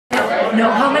Know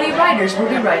how many riders will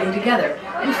be riding together.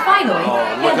 And finally,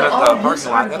 hand all loose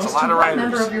articles to one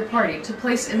member of your party to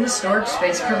place in the storage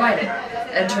space provided.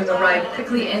 Enter the ride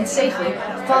quickly and safely.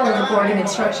 Follow the boarding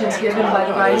instructions given by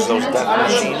the riding units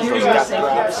and secure your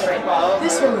safety restraint.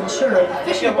 This will ensure an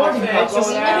efficient boarding process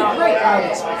and a great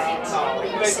ride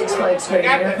experience. Six Flags Great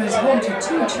America is home to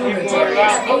 2 children's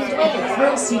areas aimed at the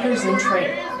thrill seekers in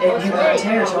training. In Yukon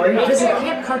Territory, visit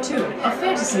Camp Cartoon, a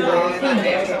fantasy land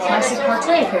themed after classic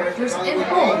cartoon characters and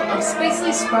home of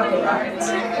Spacely Sprocket Rockets.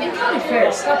 In County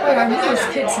Fair, stop by our newest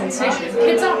kid sensation,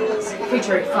 Kidzopolis,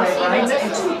 featuring 5 rides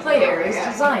and 2 play areas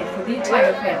designed for the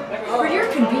entire family. For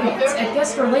your convenience, at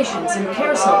Guest Relations in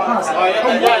Carousel Plaza,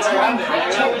 a one-time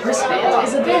height-check wristband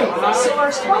is available, so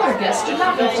our smaller guests do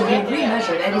not have to be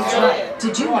remeasured at each ride.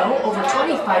 Did you know over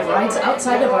 25 rides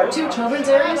outside of our 2 children's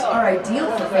areas are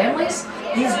ideal for families?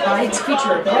 These rides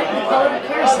feature a brightly colored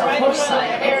carousel horse sign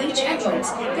at each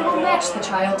entrance that will match the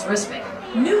child's wristband.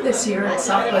 New this year in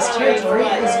Southwest Territory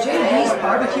is JB's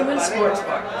Barbecue and Sports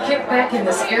Bar. Kick back in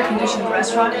this air-conditioned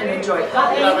restaurant and enjoy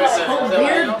hot wings, cold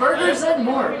beer, burgers, and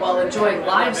more while enjoying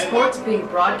live sports being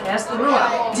broadcast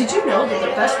throughout. Did you know that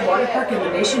the best water park in the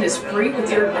nation is free with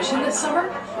your admission this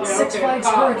summer? Six Flags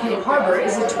Hurricane Harbor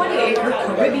is a 20-acre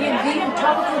Caribbean-themed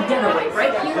tropical getaway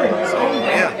right here in your own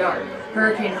backyard.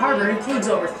 Hurricane Harbor includes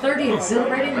over 30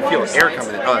 exhilarating water I feel air slides,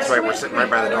 coming in. Oh, that's right. We're sitting right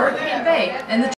by the door. Hurricane Bay, and the